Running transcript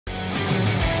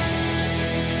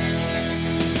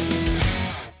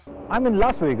I'm in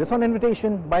Las Vegas on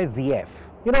invitation by ZF.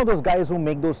 You know those guys who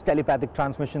make those telepathic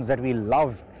transmissions that we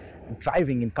love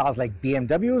driving in cars like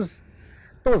BMWs?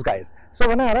 Those guys. So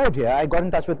when I arrived here, I got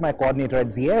in touch with my coordinator at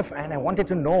ZF and I wanted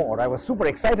to know, or I was super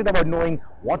excited about knowing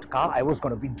what car I was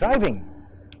going to be driving.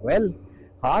 Well,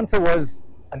 her answer was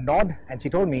a nod and she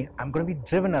told me I'm going to be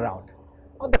driven around.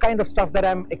 Not the kind of stuff that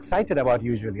I'm excited about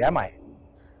usually, am I?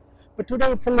 But today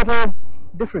it's a little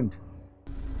different.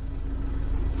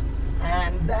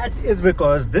 And that is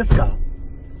because this car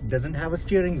doesn't have a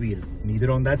steering wheel,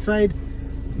 neither on that side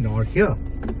nor here.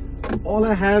 All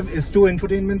I have is two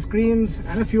infotainment screens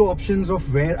and a few options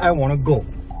of where I want to go.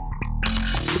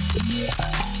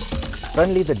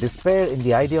 Suddenly the despair in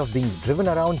the idea of being driven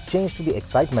around changed to the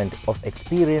excitement of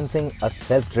experiencing a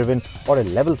self-driven or a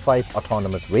level 5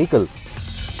 autonomous vehicle.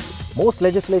 Most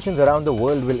legislations around the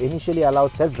world will initially allow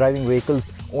self-driving vehicles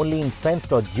only in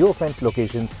fenced or geo-fenced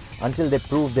locations until they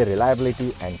prove their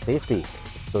reliability and safety.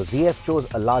 So ZF chose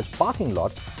a large parking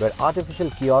lot where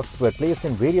artificial kiosks were placed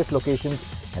in various locations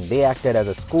and they acted as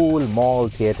a school, mall,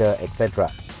 theatre,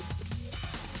 etc.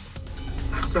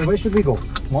 So where should we go?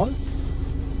 Mall?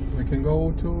 We can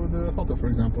go to the hotel, for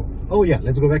example. Oh yeah,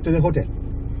 let's go back to the hotel.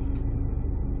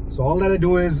 So all that I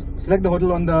do is select the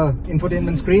hotel on the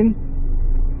infotainment screen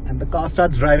and the car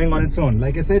starts driving on its own.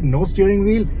 Like I said, no steering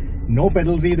wheel, no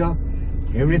pedals either.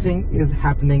 Everything is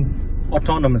happening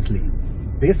autonomously.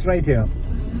 This right here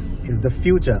is the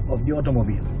future of the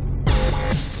automobile.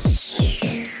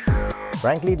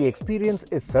 Frankly, the experience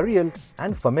is surreal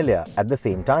and familiar at the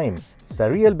same time.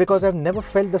 Surreal because I've never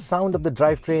felt the sound of the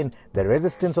drivetrain, the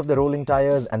resistance of the rolling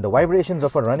tires and the vibrations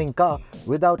of a running car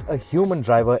without a human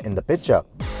driver in the picture.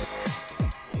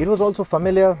 It was also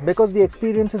familiar because the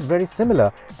experience is very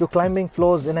similar to climbing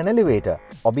floors in an elevator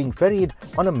or being ferried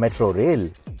on a metro rail.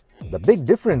 The big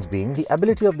difference being the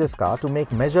ability of this car to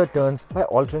make measured turns by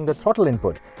altering the throttle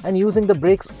input and using the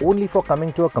brakes only for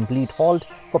coming to a complete halt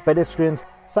for pedestrians,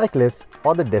 cyclists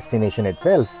or the destination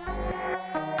itself.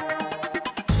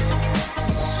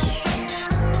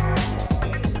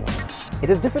 It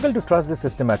is difficult to trust this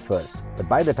system at first, but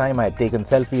by the time I had taken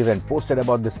selfies and posted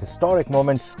about this historic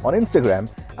moment on Instagram,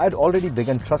 I had already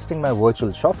begun trusting my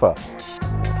virtual chauffeur.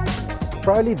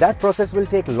 Probably that process will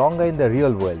take longer in the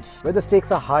real world, where the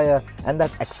stakes are higher and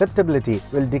that acceptability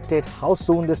will dictate how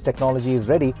soon this technology is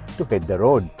ready to hit the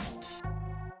road.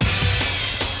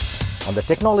 On the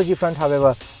technology front,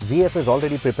 however, ZF is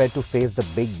already prepared to face the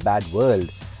big bad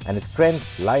world, and its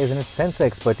strength lies in its sensor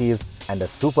expertise and a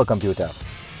supercomputer.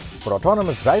 For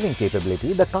autonomous driving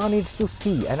capability, the car needs to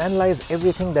see and analyze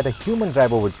everything that a human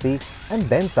driver would see and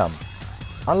then some.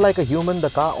 Unlike a human, the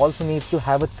car also needs to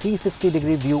have a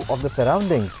 360-degree view of the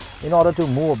surroundings in order to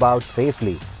move about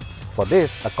safely. For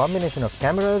this, a combination of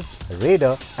cameras,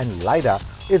 radar and LiDAR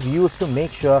is used to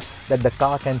make sure that the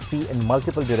car can see in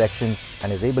multiple directions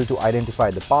and is able to identify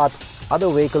the path,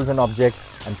 other vehicles and objects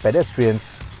and pedestrians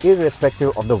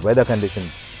irrespective of the weather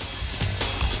conditions.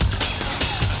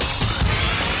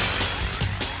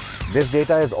 This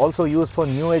data is also used for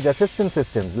new-age assistance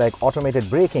systems like automated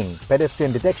braking,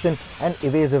 pedestrian detection and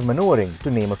evasive maneuvering,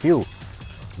 to name a few.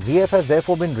 ZF has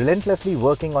therefore been relentlessly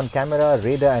working on camera,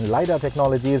 radar and LiDAR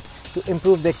technologies to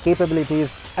improve their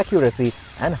capabilities, accuracy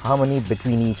and harmony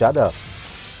between each other.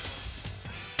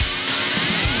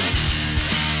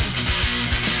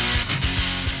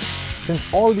 Since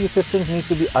all these systems need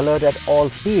to be alert at all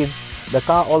speeds, the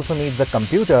car also needs a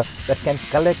computer that can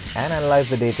collect and analyze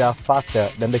the data faster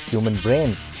than the human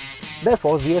brain.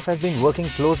 Therefore, ZF has been working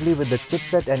closely with the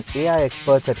chipset and AI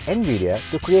experts at NVIDIA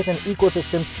to create an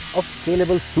ecosystem of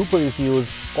scalable super ECUs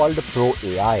called the Pro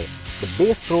AI. The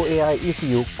base Pro AI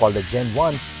ECU, called the Gen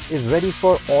 1, is ready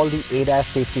for all the ADAS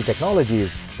safety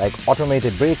technologies like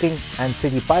automated braking and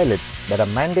city pilot that are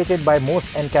mandated by most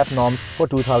NCAP norms for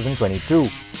 2022.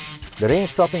 The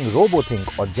range-topping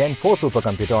RoboThink or Gen 4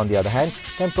 supercomputer, on the other hand,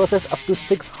 can process up to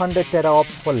 600 teraops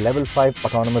for level 5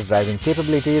 autonomous driving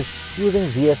capabilities using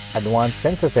ZF's advanced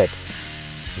sensor set.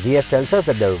 ZF tells us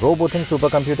that the RoboThink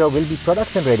supercomputer will be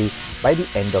production ready by the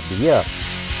end of the year.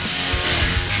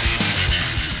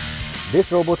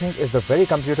 This RoboThink is the very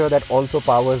computer that also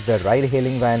powers the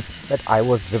ride-hailing van that I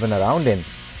was driven around in.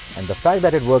 And the fact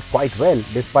that it worked quite well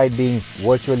despite being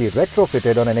virtually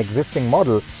retrofitted on an existing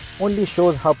model only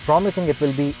shows how promising it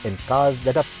will be in cars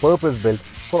that are purpose-built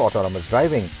for autonomous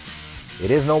driving. It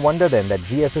is no wonder then that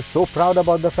ZF is so proud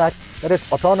about the fact that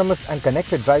its autonomous and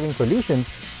connected driving solutions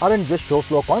aren't just show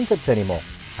floor concepts anymore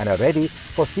and are ready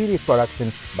for series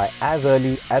production by as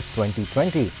early as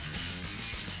 2020.